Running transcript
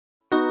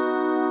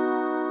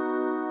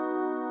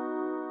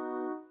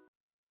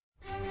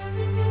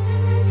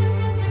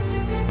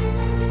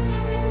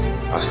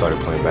I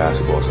started playing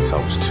basketball since I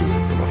was 2,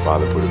 and my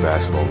father put a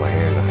basketball in my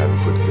hands, and I haven't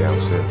put it down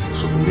since.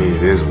 So for me,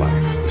 it is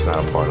life. It's not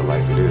a part of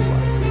life, it is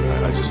life.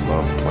 And I just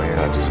love playing.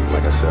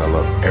 Like I said, I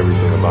love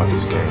everything about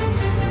this game,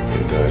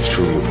 and it's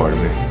truly a part of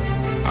me.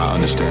 I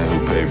understand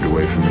who paved the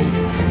way for me,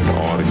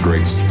 all the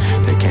greats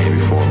that came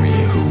before me,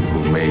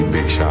 who made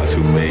big shots,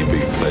 who made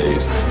big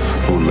plays,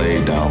 who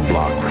laid down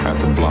block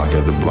after block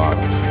after block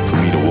for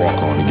me to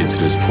walk on to get to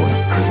this point.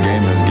 This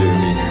game has given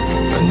me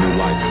a new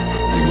life.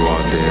 You go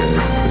out there,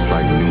 it's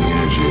like new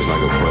energy, it's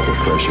like a breath of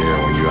fresh air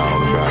when you're out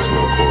on the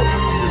basketball court.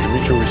 There's a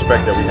mutual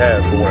respect that we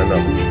have for one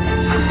another.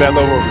 It's that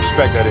level of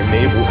respect that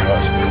enables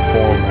us to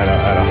perform at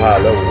a high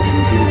level when we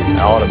compete with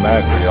each other.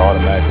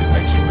 Automatically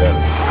makes you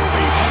better.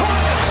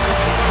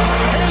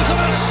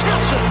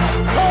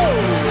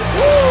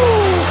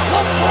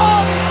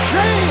 LeBron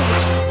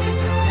James!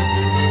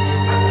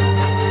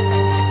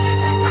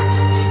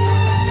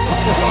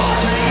 LeBron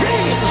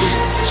James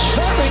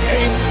sending a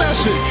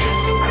message.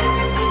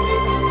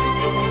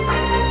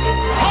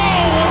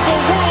 How in the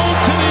world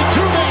did he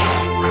do that?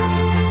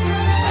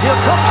 Here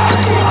comes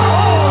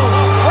LeBron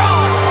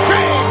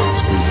James!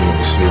 Speaking of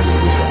the sneakers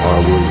against the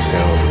hardwood, the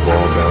sound of the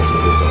ball bouncing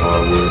against the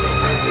hardwood,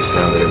 the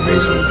sound that it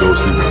makes when you go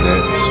through the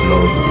net, the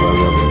smell of the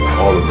weather, I mean,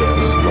 all of that. I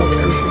just love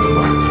everything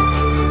about it.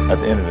 At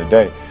the end of the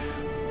day,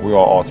 we're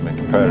all ultimate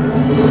competitors. Are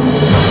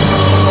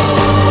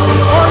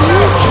you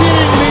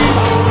kidding me?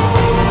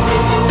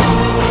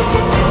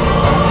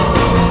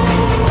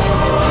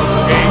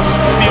 James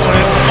feeling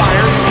it,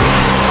 fires.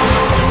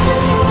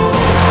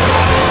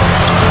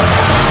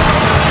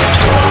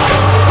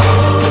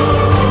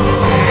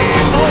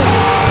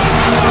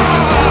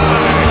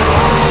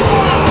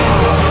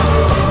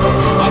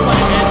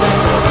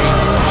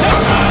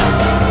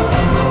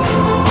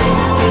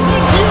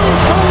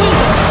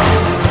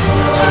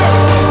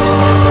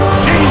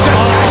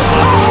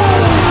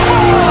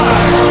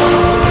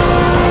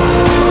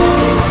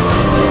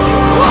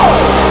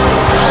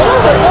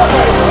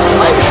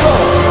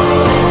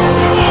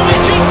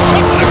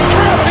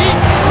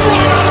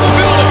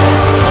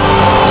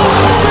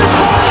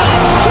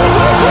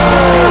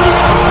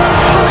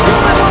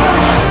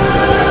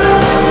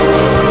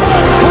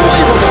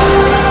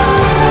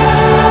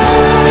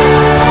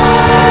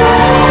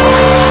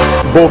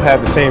 Both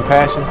have the same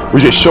passion. We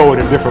just show it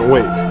in different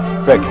ways.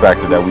 Respect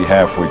factor that we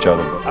have for each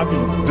other. I'd be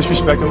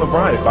disrespecting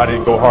LeBron if I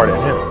didn't go hard at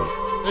him.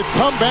 They've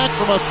come back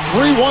from a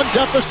 3-1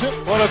 deficit.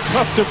 What a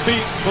tough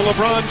defeat for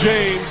LeBron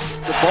James.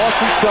 The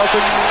Boston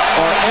Celtics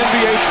are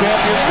NBA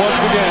champions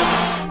once again.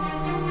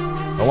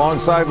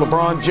 Alongside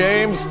LeBron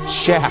James,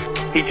 Shaq.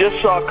 He just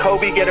saw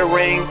Kobe get a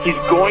ring. He's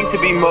going to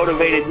be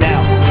motivated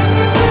now.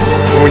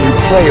 And when you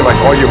play, like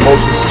all your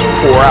emotions just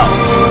pour out.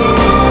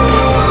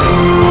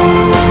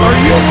 Are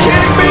you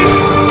kidding me?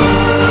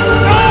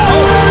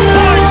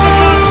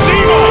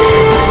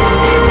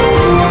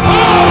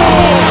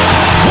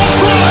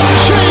 LeBron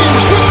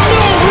James with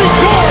no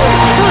regard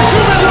for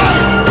human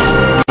life.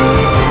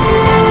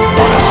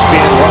 On a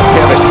spin, what a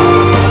pivot.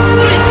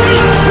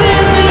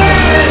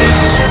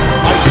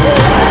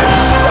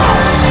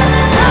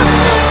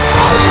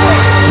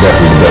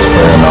 Definitely the best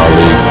player in our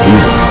league.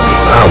 He's a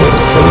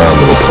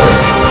phenomenal player.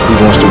 He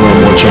wants to win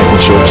more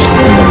championships,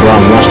 and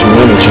LeBron wants to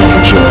win a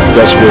championship.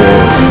 That's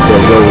where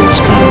their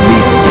roads kind of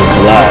meet and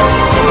collide.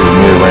 His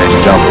mid-range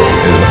jumper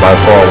is by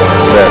far one